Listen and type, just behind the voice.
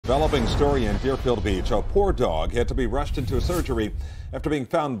Developing story in Deerfield Beach. A poor dog had to be rushed into a surgery after being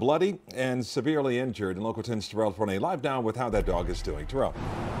found bloody and severely injured. And Local 10's Terrell Forney live now with how that dog is doing. Terrell.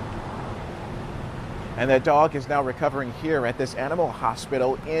 And that dog is now recovering here at this animal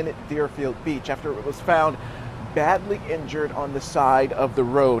hospital in Deerfield Beach after it was found badly injured on the side of the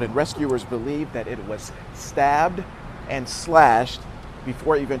road. And rescuers believe that it was stabbed and slashed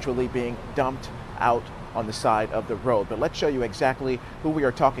before eventually being dumped out on the side of the road. But let's show you exactly who we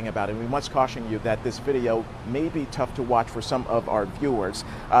are talking about, and we must caution you that this video may be tough to watch for some of our viewers.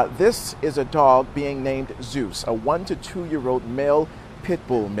 This is a dog being named Zeus, a 1 to 2 year old male pit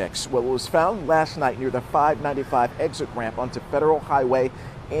bull mix. Well, it was found last night near the 595 exit ramp onto Federal Highway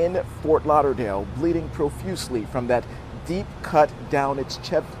in Fort Lauderdale, bleeding profusely from that deep cut down its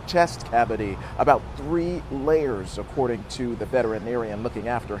chest cavity, about 3 layers, according to the veterinarian looking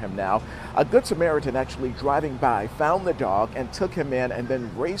after him now. A Good Samaritan actually driving by found the dog and took him in and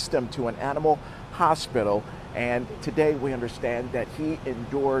then raced him to an animal hospital. And today we understand that he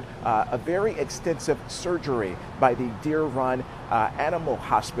endured a very extensive surgery by the Deer Run Animal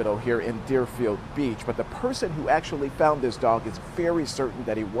Hospital here in Deerfield Beach. But the person who actually found this dog is very certain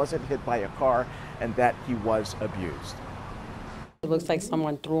that he wasn't hit by a car and that he was abused. It looks like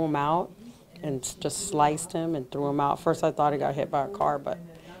someone threw him out and just sliced him and threw him out. First I thought he got hit by a car, but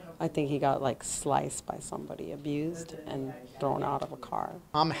I think he got like sliced by somebody, abused and thrown out of a car.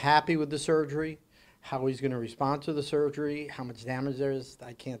 I'm happy with the surgery. How he's going to respond to the surgery, how much damage there is,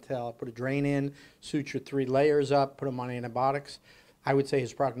 I can't tell. I put a drain in, suture 3 layers up, put him on antibiotics. I would say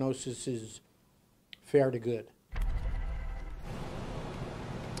his prognosis is fair to good.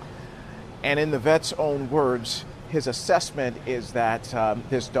 And in the vet's own words, his assessment is that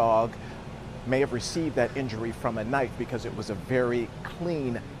this dog may have received that injury from a knife because it was a very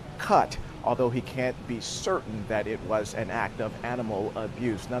clean cut, although he can't be certain that it was an act of animal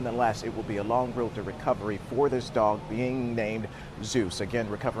abuse. Nonetheless, it will be a long road to recovery for this dog being named Zeus, again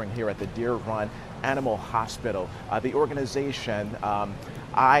recovering here at the Deer Run Animal Hospital. The organization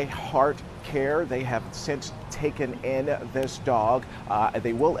I Heart Care, they have since taken in this dog.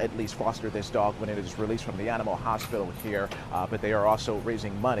 They will at least foster this dog when it is released from the animal hospital here, but they are also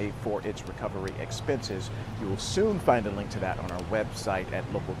raising money for its recovery expenses. You will soon find a link to that on our website at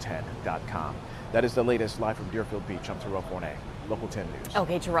local10.com. That is the latest live from Deerfield Beach. I'm Terrell Forney, Local 10 News.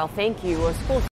 Okay, Terrell, thank you.